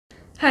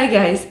Hi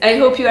guys, I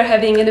hope you are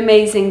having an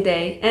amazing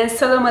day and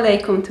Assalamu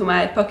alaikum to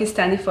my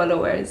Pakistani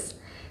followers.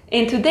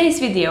 In today's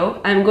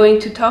video, I'm going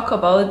to talk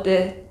about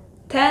the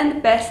 10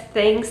 best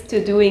things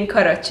to do in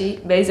Karachi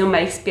based on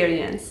my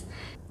experience.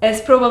 As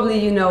probably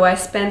you know, I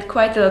spent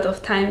quite a lot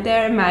of time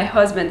there. My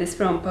husband is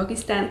from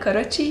Pakistan,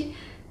 Karachi,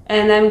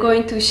 and I'm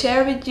going to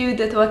share with you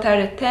that what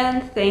are the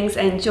 10 things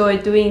I enjoy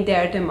doing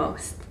there the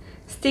most.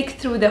 Stick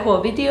through the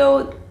whole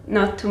video,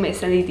 not to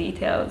miss any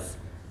details.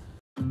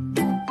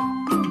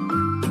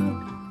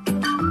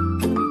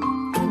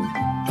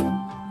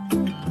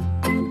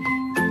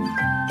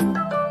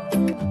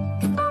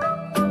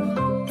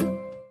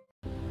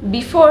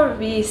 Before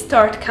we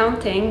start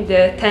counting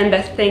the 10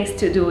 best things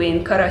to do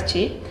in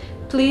Karachi,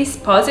 please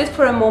pause it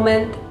for a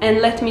moment and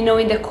let me know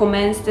in the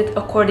comments that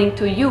according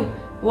to you,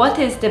 what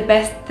is the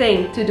best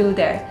thing to do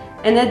there?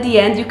 And at the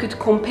end you could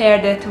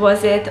compare that,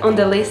 was it on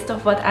the list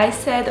of what I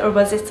said or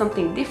was it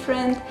something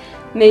different?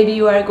 Maybe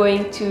you are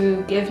going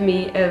to give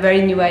me a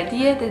very new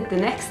idea that the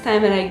next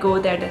time when I go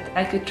there that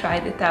I could try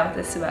that out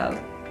as well.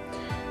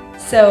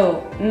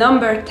 So,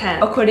 number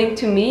 10. According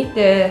to me,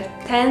 the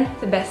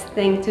 10th best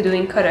thing to do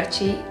in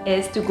Karachi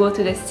is to go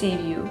to the sea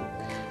view.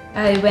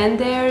 I went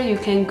there. You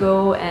can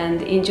go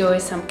and enjoy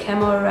some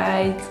camel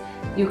rides.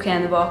 You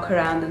can walk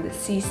around on the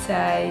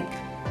seaside.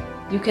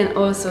 You can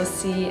also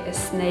see a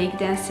snake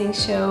dancing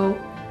show.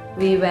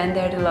 We went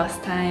there the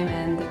last time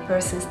and the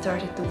person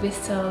started to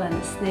whistle and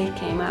the snake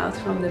came out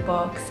from the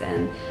box,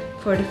 and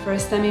for the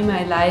first time in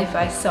my life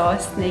I saw a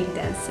snake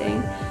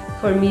dancing.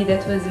 For me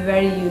that was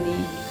very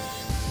unique.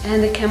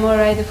 And the camel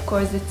ride, of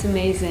course, it's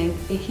amazing.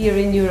 Here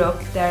in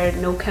Europe there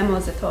are no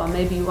camels at all,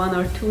 maybe one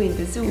or two in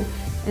the zoo.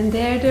 And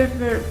there they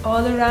were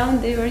all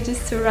around, they were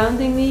just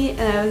surrounding me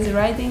and I was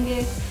riding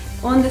it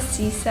on the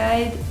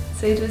seaside,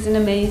 so it was an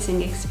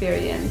amazing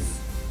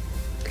experience.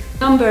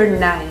 Number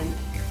 9.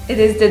 It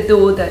is the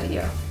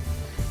Dodaria.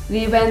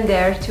 We went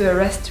there to a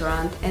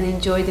restaurant and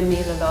enjoyed the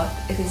meal a lot.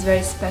 It is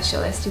very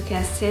special as you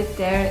can sit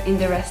there in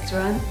the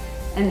restaurant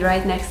and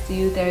right next to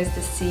you there is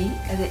the sea.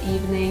 At the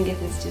evening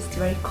it is just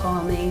very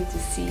calming to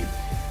see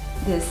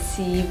the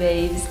sea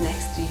waves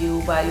next to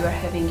you while you are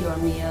having your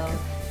meal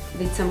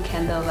with some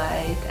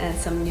candlelight and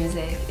some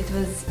music. It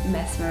was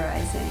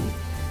mesmerizing.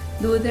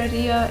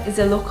 Dodaria is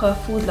a local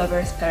food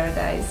lover's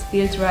paradise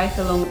built right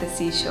along the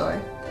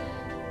seashore.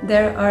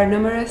 There are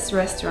numerous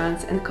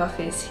restaurants and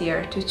cafes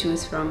here to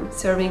choose from,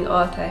 serving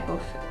all type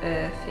of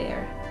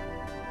fare.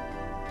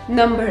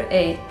 Number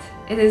 8.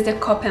 It is the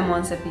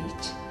Monza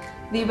beach.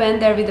 We went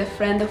there with a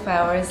friend of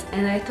ours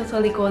and I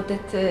totally got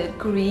that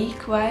Greek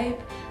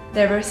vibe.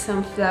 There were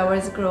some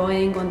flowers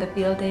growing on the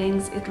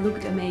buildings, it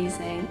looked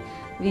amazing.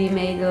 We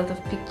made a lot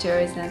of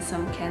pictures and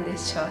some candid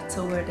shots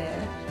over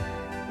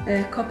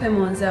there.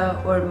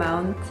 Monza, or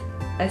Mount,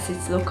 as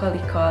it's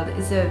locally called,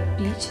 is a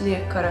beach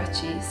near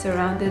Karachi,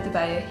 surrounded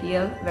by a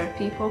hill where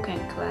people can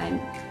climb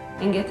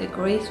and get a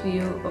great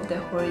view of the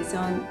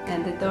horizon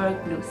and the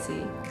dark blue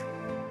sea.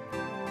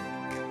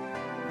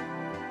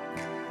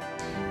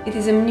 It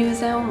is a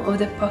museum of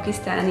the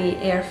Pakistani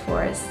Air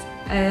Force.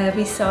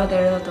 We saw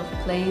there a lot of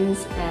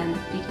planes and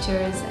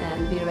pictures,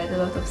 and we read a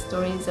lot of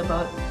stories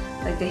about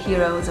the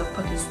heroes of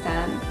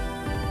Pakistan.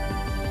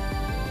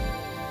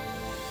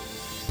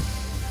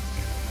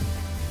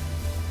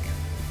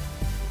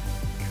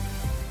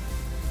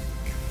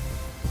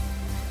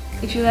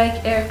 If you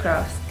like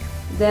aircrafts,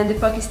 then the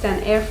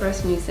Pakistan Air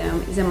Force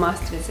Museum is a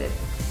must visit.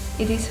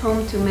 It is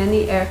home to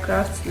many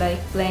aircrafts like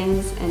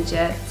planes and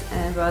jets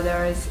and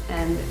radars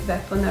and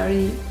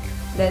weaponry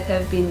that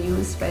have been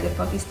used by the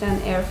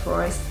Pakistan Air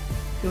Force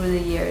through the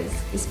years,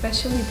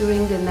 especially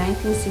during the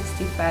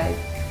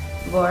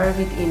 1965 war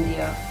with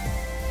India.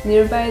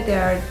 Nearby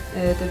there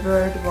are the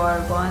World War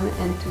I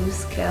and II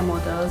scale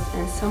models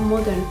and some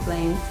modern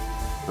planes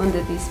on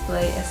the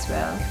display as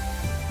well.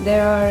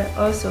 There are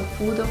also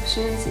food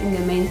options in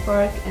the main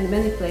park and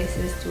many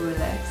places to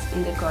relax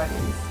in the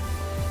gardens.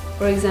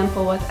 For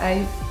example, what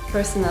I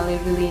personally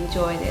really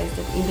enjoyed is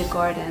that in the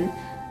garden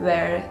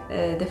where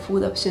the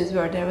food options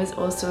were, there was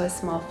also a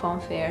small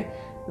fun fair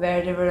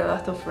where there were a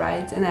lot of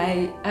rides, and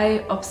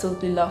I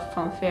absolutely love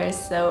fun fairs,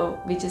 so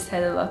we just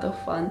had a lot of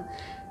fun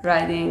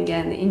riding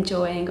and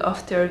enjoying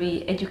after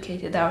we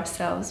educated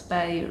ourselves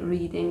by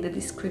reading the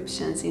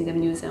descriptions in the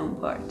museum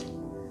part.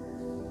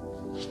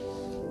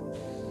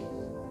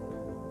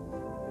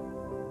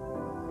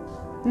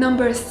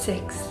 Number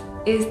 6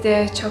 is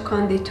the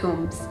Chakandi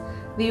tombs.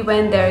 We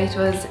went there, it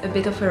was a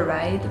bit of a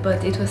ride,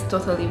 but it was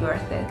totally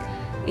worth it.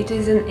 It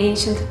is an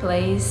ancient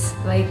place,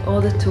 like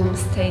all the tombs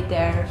stayed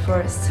there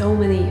for so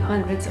many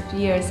hundreds of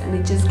years, and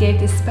it just gave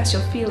this special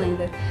feeling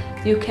that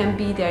you can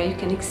be there, you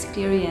can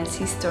experience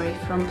history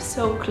from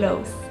so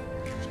close.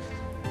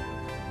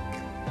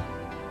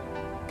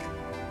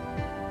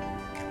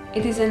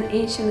 It is an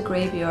ancient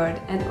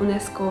graveyard and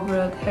UNESCO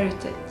World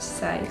Heritage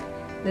Site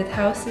that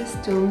houses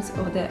tombs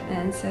of the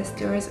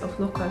ancestors of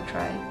local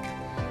tribes.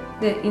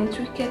 The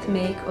intricate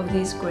make of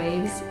these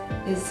graves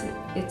is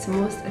its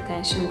most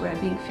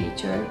attention-grabbing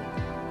feature,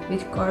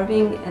 with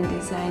carving and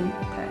design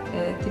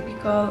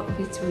typical of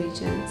its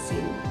region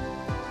seen.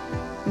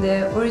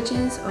 The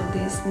origins of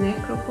this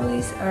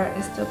necropolis are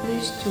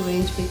established to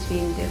range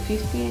between the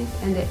 15th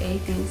and the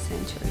 18th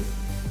century.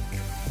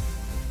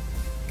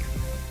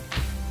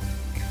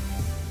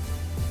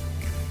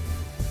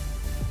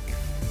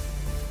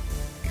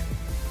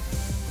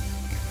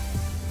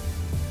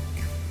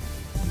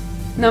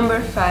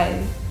 Number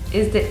 5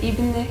 is the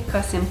Ibn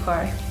Qasim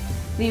Park.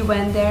 We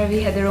went there,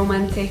 we had a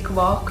romantic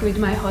walk with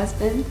my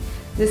husband.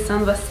 The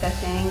sun was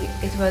setting,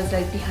 it was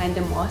like behind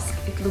the mosque.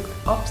 It looked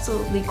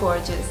absolutely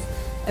gorgeous.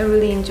 I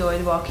really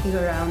enjoyed walking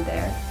around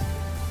there.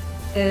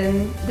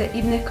 The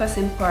Ibn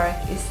Qasim Park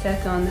is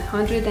set on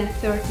 130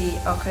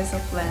 acres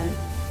of land.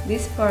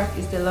 This park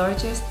is the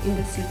largest in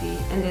the city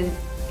and it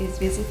is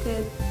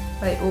visited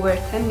by over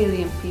 10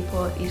 million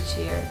people each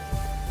year.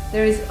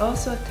 There is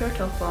also a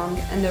turtle pond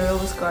and a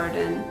rose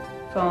garden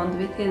found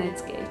within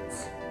its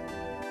gates.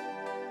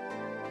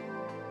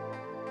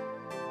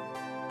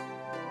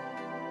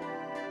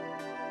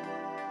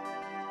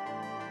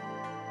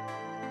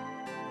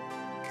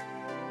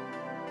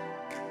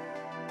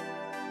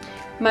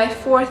 My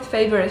fourth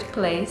favorite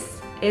place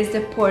is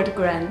the Port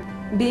Grand.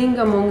 Being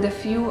among the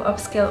few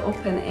upscale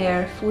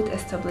open-air food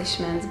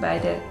establishments by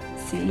the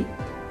sea,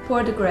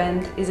 Port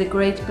Grand is a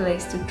great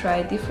place to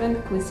try different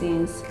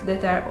cuisines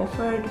that are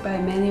offered by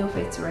many of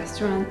its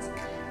restaurants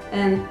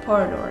and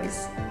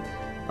parlors,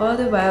 all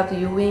the while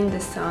viewing the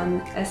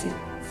sun as it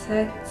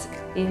sets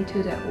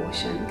into the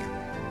ocean.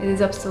 It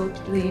is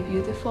absolutely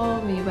beautiful.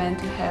 We went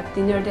to have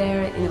dinner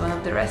there in one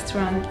of the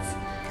restaurants,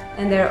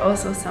 and there are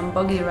also some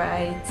buggy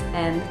rides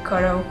and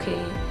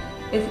karaoke.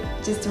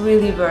 It's just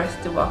really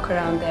worth the walk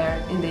around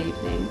there in the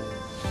evening.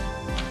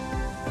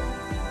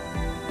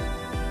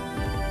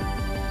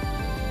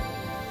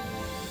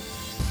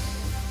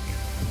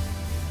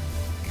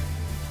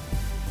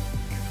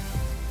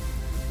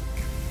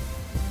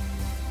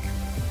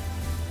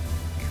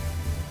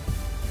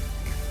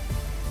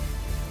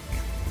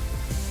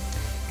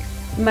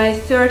 My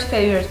third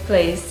favorite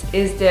place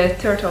is the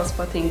turtle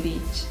spotting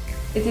beach.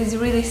 It is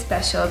really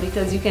special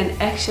because you can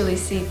actually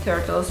see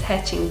turtles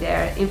hatching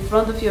there. In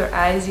front of your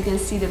eyes you can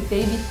see the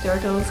baby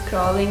turtles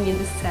crawling in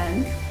the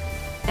sand,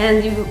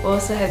 and you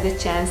also have the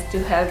chance to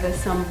have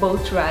some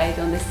boat ride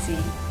on the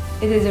sea.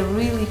 It is a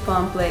really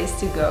fun place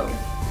to go.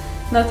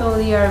 Not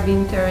only are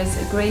winters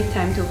a great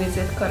time to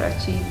visit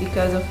Karachi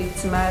because of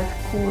its mild,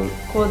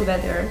 cold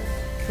weather,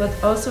 but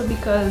also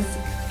because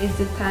it's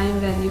the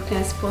time when you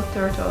can spot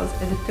turtles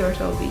at the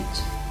Turtle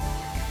Beach.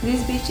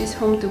 This beach is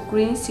home to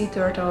green sea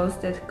turtles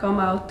that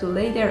come out to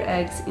lay their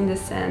eggs in the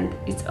sand.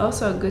 It's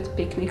also a good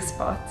picnic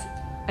spot.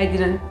 I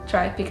didn't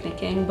try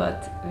picnicking,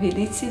 but we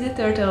did see the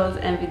turtles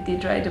and we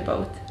did ride a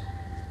boat.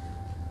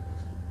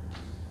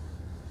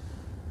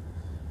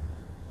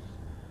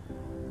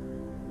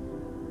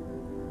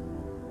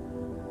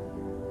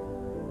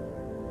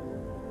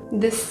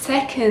 The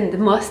second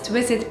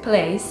must-visit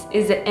place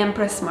is the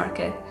Empress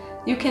Market.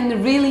 You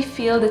can really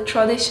feel the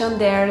tradition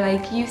there,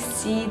 like you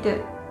see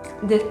the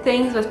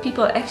things that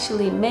people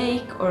actually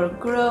make or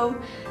grow,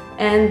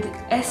 and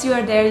as you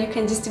are there you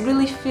can just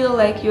really feel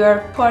like you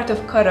are part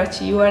of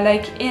Karachi. You are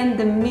like in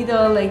the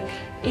middle, like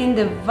in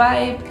the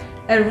vibe.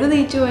 I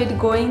really enjoyed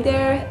going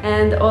there,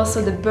 and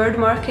also the bird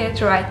market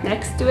right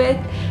next to it.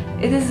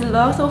 It is a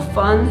lot of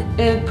fun.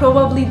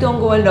 Probably don't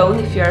go alone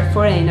if you are a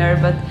foreigner,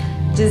 but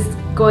just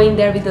going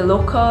there with a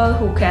local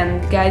who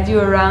can guide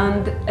you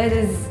around, it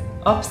is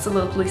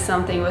absolutely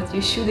something that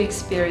you should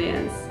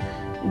experience.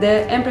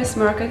 The Empress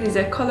Market is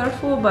a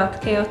colorful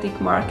but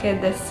chaotic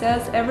market that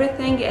sells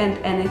everything and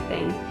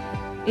anything.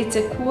 It's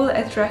a cool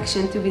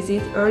attraction to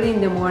visit early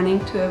in the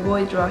morning to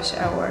avoid rush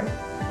hour.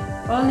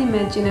 All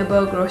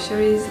imaginable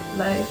groceries,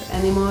 live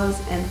animals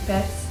and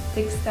pets,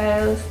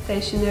 textiles,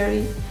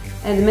 stationery,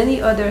 and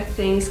many other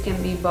things can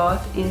be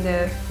bought in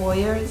the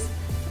foyers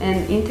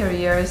and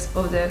interiors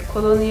of the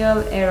colonial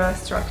era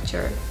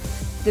structure.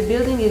 The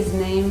building is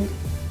named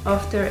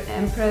after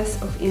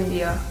Empress of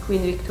India,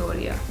 Queen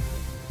Victoria.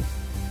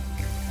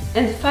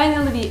 And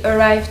finally we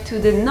arrived to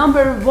the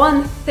number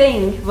one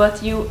thing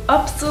what you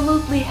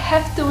absolutely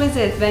have to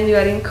visit when you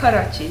are in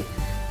Karachi.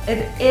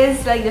 It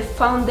is like the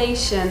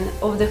foundation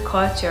of the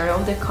culture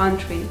of the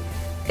country.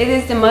 It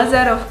is the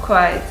Mazar of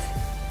Quiet,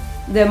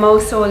 the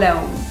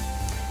mausoleum.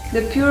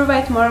 The pure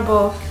white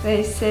marble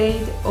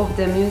facade of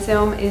the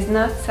museum is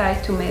not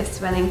sight to miss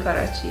when in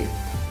Karachi.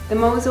 The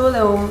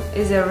mausoleum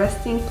is a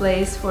resting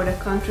place for the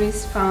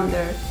country's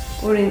founder,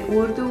 or in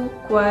Urdu,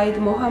 Quaid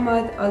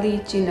Muhammad Ali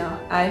Jinnah.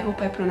 I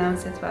hope I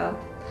pronounced it well.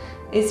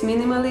 Its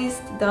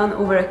minimalist, done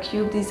over a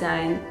cube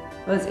design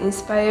was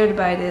inspired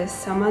by the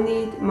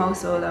Samanid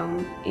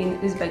Mausoleum in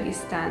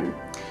Uzbekistan.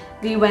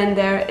 We went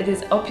there, it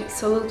is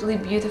absolutely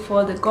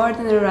beautiful. The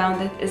garden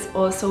around it is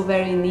also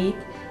very neat.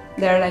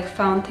 There are like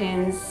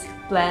fountains,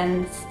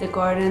 plants, the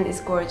garden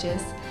is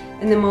gorgeous.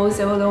 And the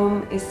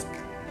mausoleum is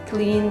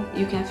clean,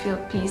 you can feel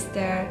peace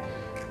there.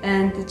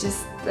 And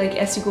just like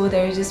as you go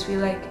there, you just feel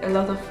like a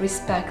lot of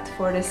respect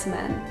for this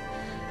man.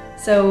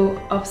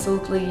 So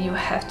absolutely you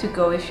have to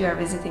go if you are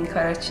visiting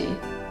Karachi.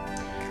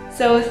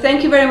 So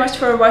thank you very much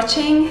for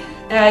watching.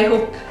 I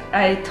hope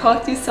I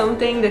taught you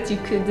something, that you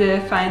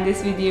could find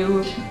this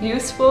video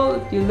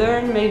useful, you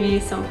learned maybe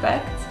some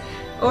facts,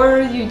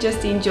 or you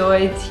just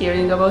enjoyed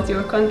hearing about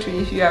your country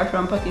if you are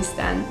from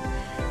Pakistan.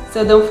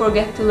 So don't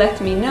forget to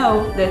let me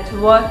know that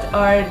what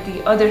are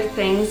the other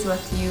things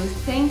what you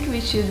think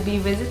we should be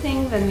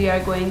visiting when we are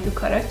going to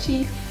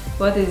Karachi.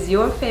 What is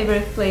your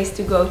favorite place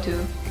to go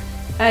to?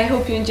 I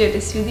hope you enjoyed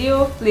this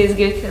video. Please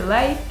give it a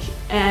like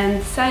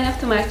and sign up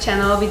to my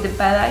channel with the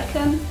bell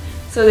icon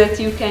so that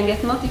you can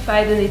get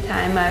notified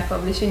anytime I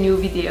publish a new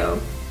video.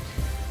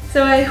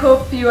 So I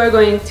hope you are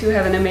going to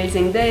have an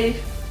amazing day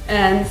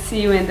and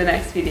see you in the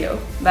next video.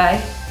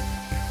 Bye!